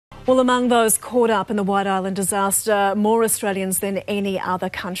Well, among those caught up in the White Island disaster, more Australians than any other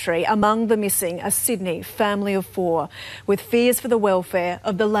country. Among the missing, a Sydney family of 4, with fears for the welfare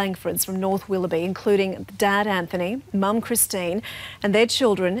of the Langfords from North Willoughby, including Dad Anthony, Mum Christine, and their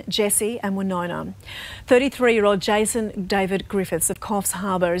children Jessie and Winona. 33-year-old Jason David Griffiths of Coffs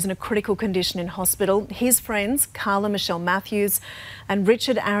Harbour is in a critical condition in hospital. His friends, Carla Michelle Matthews and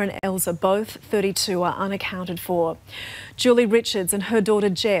Richard Aaron Elser, both 32, are unaccounted for. Julie Richards and her daughter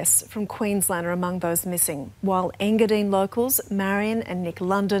Jess from Queensland are among those missing, while Engadine locals Marion and Nick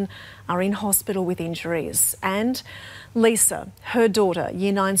London are in hospital with injuries. And Lisa, her daughter,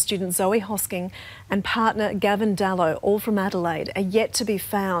 Year 9 student Zoe Hosking, and partner Gavin Dallow, all from Adelaide, are yet to be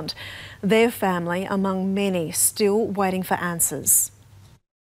found. Their family among many still waiting for answers.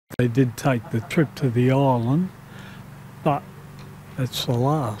 They did take the trip to the island, but it's the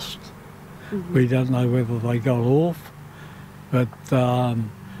last. We don't know whether they got off, but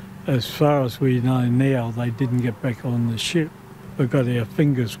as far as we know now, they didn't get back on the ship. We've got our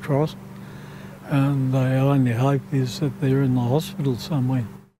fingers crossed, and the only hope is that they're in the hospital somewhere.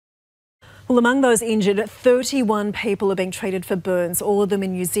 Well, among those injured, 31 people are being treated for burns, all of them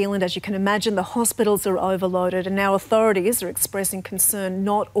in New Zealand. As you can imagine, the hospitals are overloaded and now authorities are expressing concern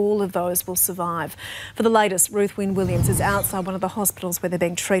not all of those will survive. For the latest, Ruth Wynne Williams is outside one of the hospitals where they're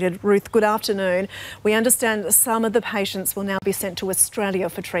being treated. Ruth, good afternoon. We understand some of the patients will now be sent to Australia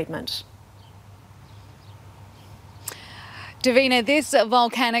for treatment. Davina, this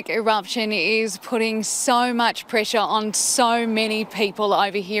volcanic eruption is putting so much pressure on so many people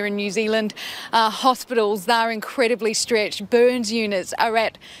over here in New Zealand. Hospitals, they're incredibly stretched. Burns units are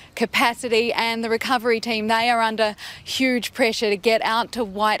at capacity, and the recovery team, they are under huge pressure to get out to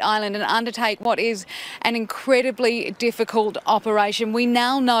White Island and undertake what is an incredibly difficult operation. We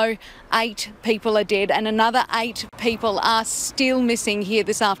now know 8 people are dead and another 8 people are still missing here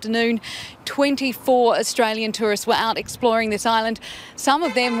this afternoon. 24 Australian tourists were out exploring this island. Some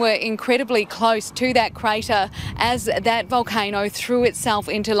of them were incredibly close to that crater as that volcano threw itself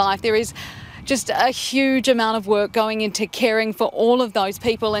into life. There is just a huge amount of work going into caring for all of those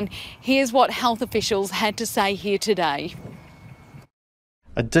people, and here's what health officials had to say here today.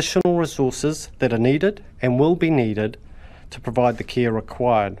 Additional resources that are needed and will be needed to provide the care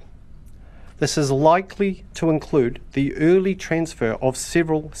required. This is likely to include the early transfer of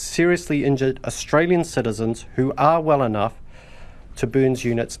several seriously injured Australian citizens who are well enough to burns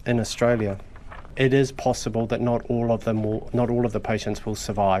units in Australia. It is possible that not all of the patients will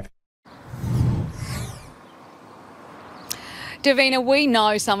survive. Davina, we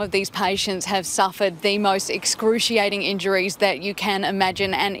know some of these patients have suffered the most excruciating injuries that you can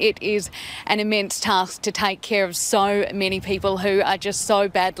imagine, and it is an immense task to take care of so many people who are just so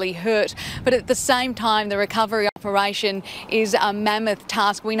badly hurt. But at the same time, the recovery operation is a mammoth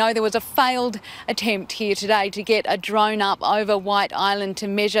task. We know there was a failed attempt here today to get a drone up over White Island to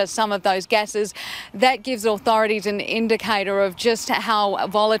measure some of those gases. That gives authorities an indicator of just how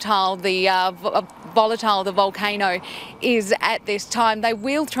volatile the volcano is at this time. They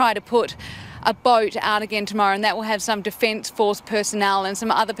will try to put a boat out again tomorrow, and that will have some Defence Force personnel and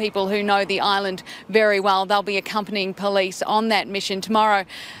some other people who know the island very well. They'll be accompanying police on that mission tomorrow.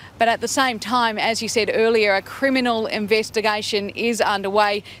 But at the same time, as you said earlier, a criminal investigation is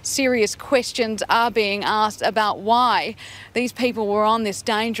underway. Serious questions are being asked about why these people were on this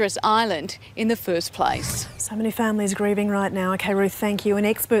dangerous island in the first place. So many families grieving right now. OK, Ruth, thank you. And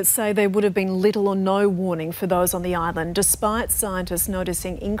experts say there would have been little or no warning for those on the island, despite scientists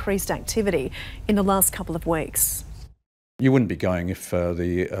noticing increased activity in the last couple of weeks. You wouldn't be going if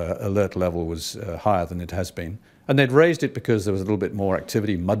the alert level was higher than it has been. And they'd raised it because there was a little bit more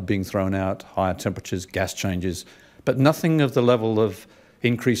activity, mud being thrown out, higher temperatures, gas changes, but nothing of the level of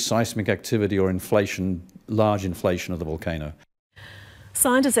increased seismic activity or inflation, large inflation of the volcano.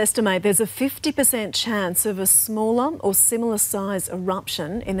 Scientists estimate there's a 50% chance of a smaller or similar size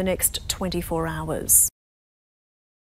eruption in the next 24 hours.